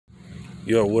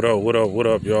Yo, what up, what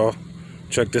up, y'all?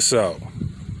 Check this out.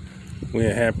 We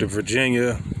in Hampton,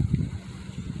 Virginia,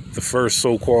 the first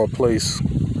so-called place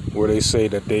where they say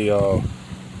that they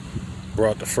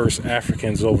brought the first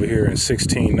Africans over here in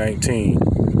 1619.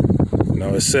 Now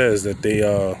it says that they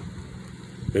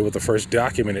were the first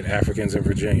documented Africans in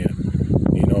Virginia,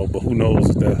 but who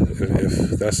knows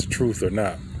if that's the truth or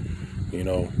not.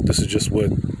 This is just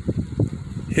what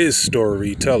his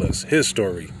story tell us, his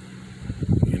story.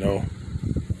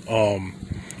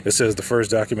 It says the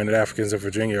first documented Africans in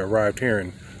Virginia arrived here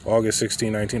in August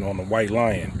 1619 on the White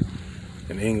Lion,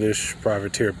 an English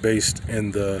privateer based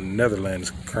in the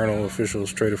Netherlands. Colonial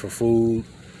officials traded for food,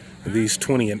 and these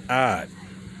 20 and odd.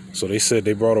 So they said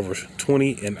they brought over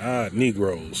 20 and odd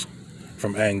Negroes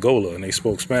from Angola, and they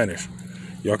spoke Spanish.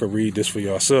 Y'all can read this for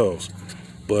yourselves.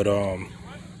 But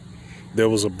there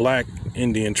was a black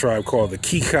Indian tribe called the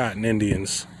Keycotton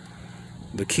Indians.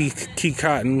 The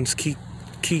Keychottans,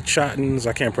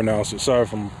 I can't pronounce it. Sorry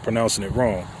if I'm pronouncing it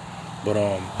wrong. But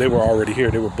they were already here.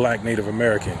 They were black Native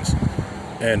Americans.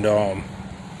 And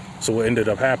so what ended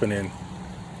up happening,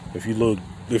 if you look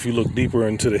deeper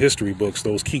into the history books,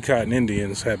 those Keycotton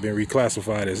Indians have been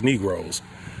reclassified as Negroes,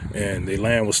 and their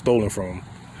land was stolen from them.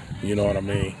 You know what I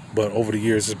mean? But over the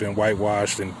years, it's been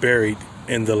whitewashed and buried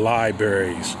in the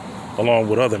libraries, along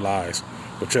with other lies.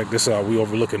 But check this out. We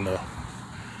overlooking the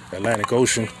Atlantic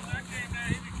Ocean.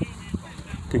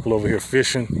 People over here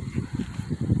fishing.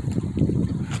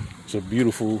 It's a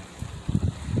beautiful,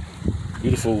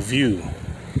 beautiful view.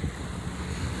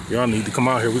 Y'all need to come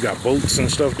out here. We got boats and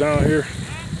stuff down here.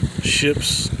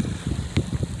 Ships.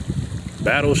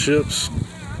 Battleships.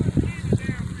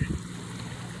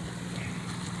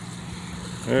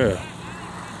 Yeah.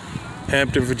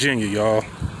 Hampton, Virginia, y'all.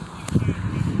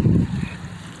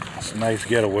 It's a nice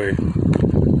getaway.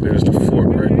 There's the fort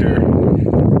right there.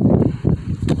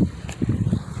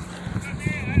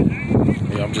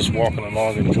 Yeah, I'm just walking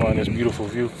along and enjoying this beautiful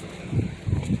view.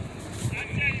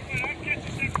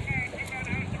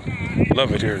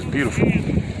 Love it here. It's beautiful.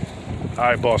 All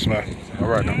right, boss man. All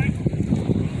right now.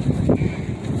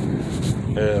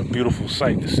 Yeah, beautiful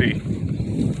sight to see.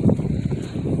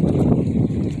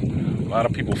 A lot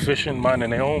of people fishing, minding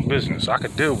their own business. I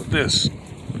could deal with this.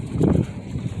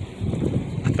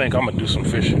 I think I'm gonna do some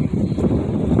fishing.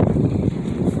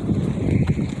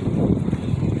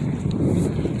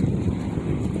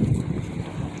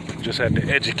 Just had to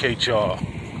educate y'all.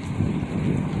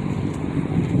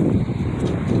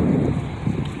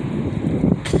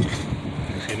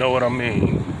 If you know what I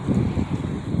mean.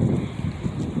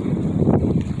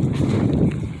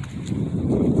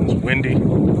 It's windy,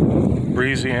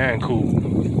 breezy, and cool.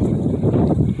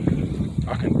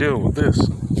 I can deal with this.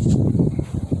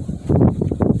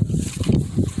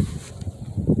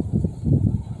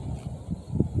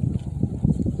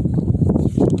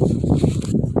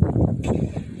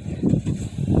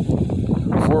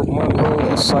 Fort Monroe,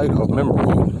 a site of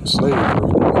memory, slavery.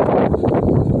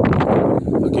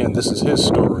 Again, this is his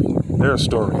story, their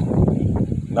story,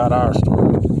 not our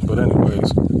story. But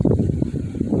anyways,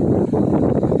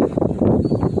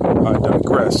 I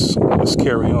digress. Let's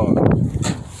carry on.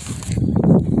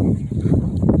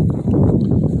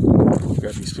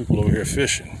 Got these people over here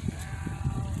fishing.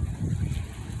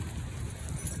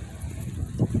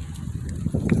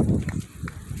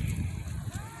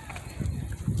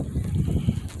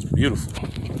 Beautiful.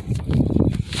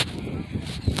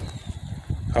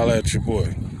 Holla at your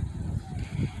boy.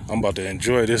 I'm about to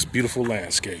enjoy this beautiful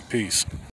landscape. Peace.